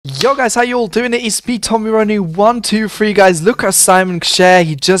Yo guys, how you all doing? It is me, Tomironi123 guys. Look at Simon Kjaer.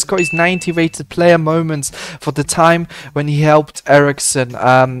 He just got his 90 rated player moments for the time when he helped Eriksen.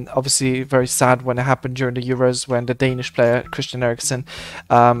 Obviously very sad when it happened during the Euros when the Danish player Christian Eriksen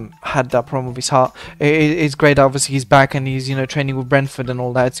had that problem with his heart. It's great that obviously he's back and he's, you know, training with Brentford and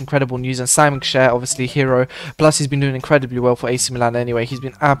all that. It's incredible news. And Simon Kjaer, obviously hero, plus he's been doing incredibly well for AC Milan anyway. He's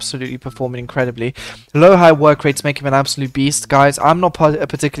been absolutely performing incredibly. Low high work rates make him an absolute beast, guys. I'm not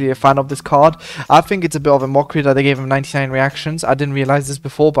particularly a fan of this card. I think it's a bit of a mockery that they gave him 99 reactions. I didn't realize this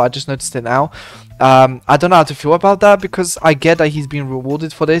before, but I just noticed it now. I don't know how to feel about that, because I get that he's being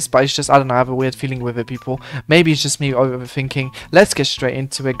rewarded for this, but it's just, I don't know, I have a weird feeling with it, people. Maybe it's just me overthinking. Let's get straight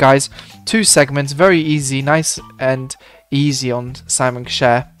into it, guys. 2 segments, very easy, nice and easy on Simon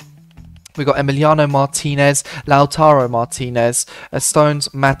Kjaer. We got Emiliano Martinez, Lautaro Martinez, Stones,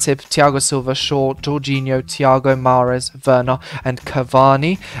 Matip, Thiago Silva, Shaw, Jorginho, Thiago, Mahrez, Werner, and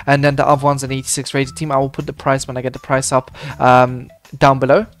Cavani. And then the other one's an 86 rated team. I will put the price when I get the price up down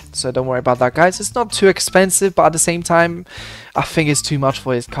below, so don't worry about that, guys. It's not too expensive, but at the same time, I think it's too much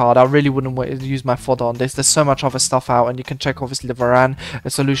for his card. I really wouldn't use my fodder on this. There's so much other stuff out, and you can check obviously the Varane, the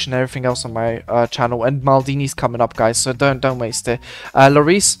solution, everything else on my channel. And Maldini's coming up, guys, so don't waste it.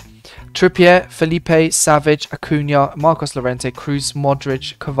 Lloris, Trippier, Felipe, Savic, Acuna, Marcos Llorente, Cruz,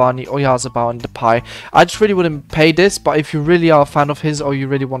 Modric, Cavani, Oyarzabal, and Depay. I just really wouldn't pay this, but if you really are a fan of his or you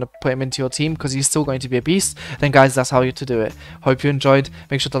really want to put him into your team because he's still going to be a beast, then guys, that's how you to do it. Hope you enjoyed.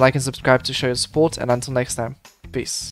 Make sure to like and subscribe to show your support, and until next time, peace.